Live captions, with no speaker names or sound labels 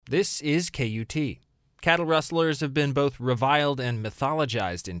This is KUT. Cattle rustlers have been both reviled and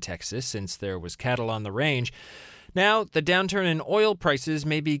mythologized in Texas since there was cattle on the range. Now, the downturn in oil prices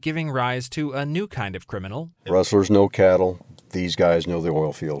may be giving rise to a new kind of criminal. Rustlers know cattle. These guys know the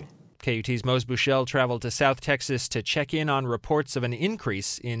oil field. KUT's Mose Buchel traveled to South Texas to check in on reports of an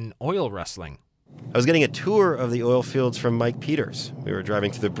increase in oil rustling. I was getting a tour of the oil fields from Mike Peters. We were driving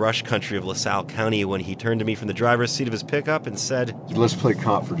through the brush country of LaSalle County when he turned to me from the driver's seat of his pickup and said, "Let's play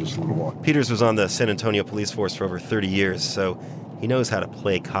cop for just a little while." Peters was on the San Antonio police force for over 30 years, so he knows how to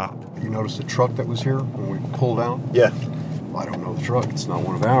play cop. You noticed the truck that was here when we pulled out? Yeah. I don't know the truck. It's not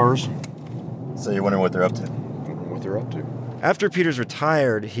one of ours. So you're wondering what they're up to? Wondering what they're up to. After Peters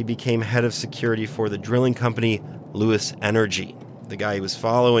retired, he became head of security for the drilling company Lewis Energy. The guy he was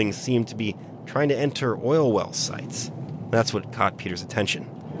following seemed to be trying to enter oil well sites. That's what caught Peters' attention.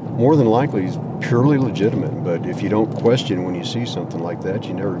 More than likely, he's purely legitimate, but if you don't question when you see something like that,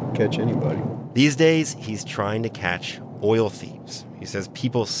 you never catch anybody. These days, he's trying to catch oil thieves. He says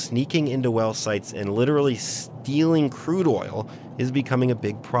people sneaking into well sites and literally stealing crude oil is becoming a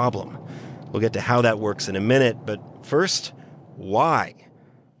big problem. We'll get to how that works in a minute, but first, why?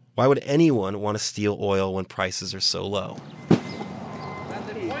 Why would anyone want to steal oil when prices are so low?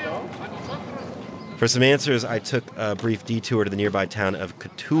 For some answers, I took a brief detour to the nearby town of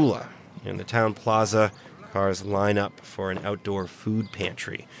Cotulla. In the town plaza, cars line up for an outdoor food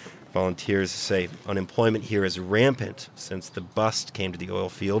pantry. Volunteers say unemployment here is rampant since the bust came to the oil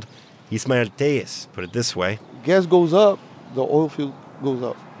field. Ismael Teis put it this way. Gas goes up, the oil field goes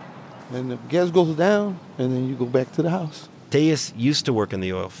up. And the gas goes down, and then you go back to the house. Teis used to work in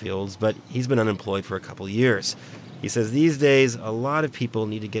the oil fields, but he's been unemployed for a couple years. He says these days, a lot of people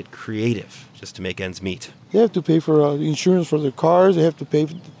need to get creative just to make ends meet. They have to pay for insurance for their cars. They have to pay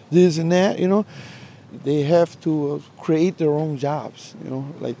for this and that, They have to create their own jobs,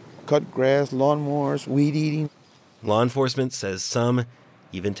 like cut grass, lawnmowers, weed eating. Law enforcement says some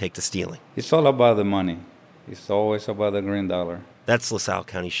even take to stealing. It's all about the money. It's always about the green dollar. That's LaSalle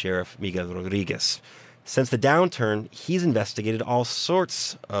County Sheriff Miguel Rodriguez. Since the downturn, he's investigated all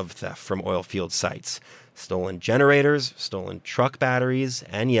sorts of theft from oil field sites. Stolen generators, stolen truck batteries,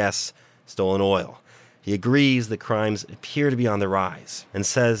 and yes, stolen oil. He agrees the crimes appear to be on the rise and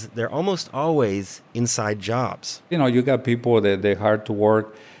says they're almost always inside jobs. You got people that they're hard to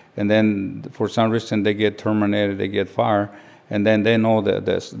work, and then for some reason they get terminated, they get fired, and then they know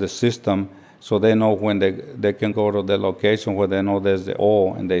the system, so they know when they can go to the location where they know there's the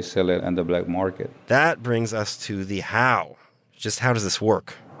oil and they sell it on the black market. That brings us to the how. Just how does this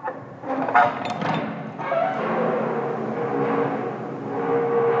work?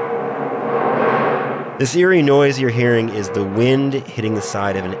 This eerie noise you're hearing is the wind hitting the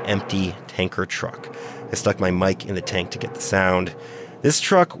side of an empty tanker truck. I stuck my mic in the tank to get the sound. This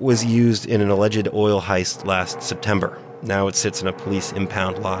truck was used in an alleged oil heist last September. Now it sits in a police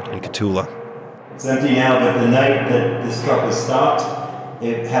impound lot in Cotulla. It's empty now, but the night that this truck was stopped,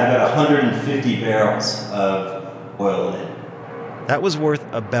 it had about 150 barrels of oil in it. That was worth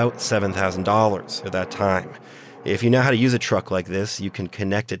about $7,000 at that time. If you know how to use a truck like this, you can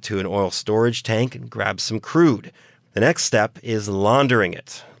connect it to an oil storage tank and grab some crude. The next step is laundering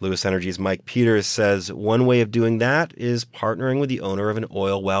it. Lewis Energy's Mike Peters says one way of doing that is partnering with the owner of an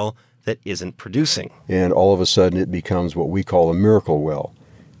oil well that isn't producing. And all of a sudden it becomes what we call a miracle well.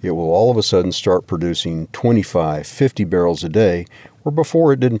 It will all of a sudden start producing 25, 50 barrels a day, where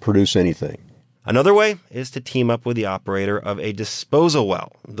before it didn't produce anything. Another way is to team up with the operator of a disposal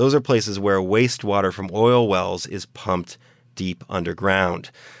well. Those are places where wastewater from oil wells is pumped deep underground.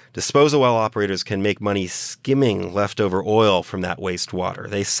 Disposal well operators can make money skimming leftover oil from that wastewater.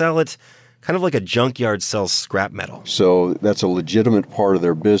 They sell it kind of like a junkyard sells scrap metal. So that's a legitimate part of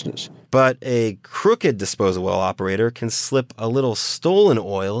their business. But a crooked disposal well operator can slip a little stolen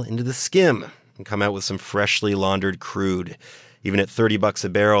oil into the skim and come out with some freshly laundered crude. Even at $30 a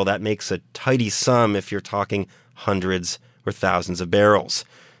barrel, that makes a tidy sum if you're talking hundreds or thousands of barrels.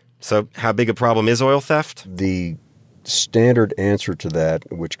 So how big a problem is oil theft? The standard answer to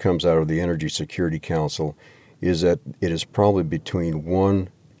that, which comes out of the Energy Security Council, is that it is probably between 1%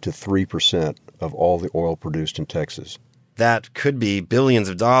 to 3% of all the oil produced in Texas. That could be billions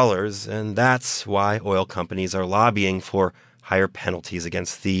of dollars, and that's why oil companies are lobbying for higher penalties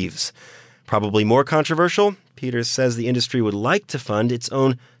against thieves. Probably more controversial, Peters says the industry would like to fund its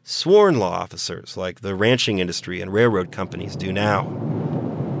own sworn law officers, like the ranching industry and railroad companies do now.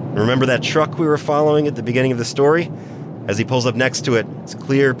 Remember that truck we were following at the beginning of the story? As he pulls up next to it, it's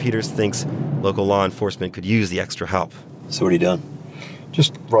clear Peters thinks local law enforcement could use the extra help. So what are you doing?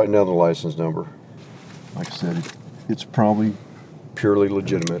 Just writing down the license number. Like I said, it's probably purely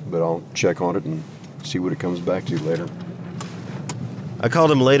legitimate, but I'll check on it and see what it comes back to later. I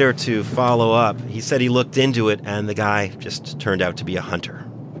called him later to follow up. He said he looked into it, and the guy just turned out to be a hunter.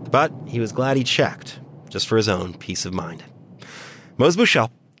 But he was glad he checked, just for his own peace of mind. Mose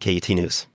Bushell, KUT News.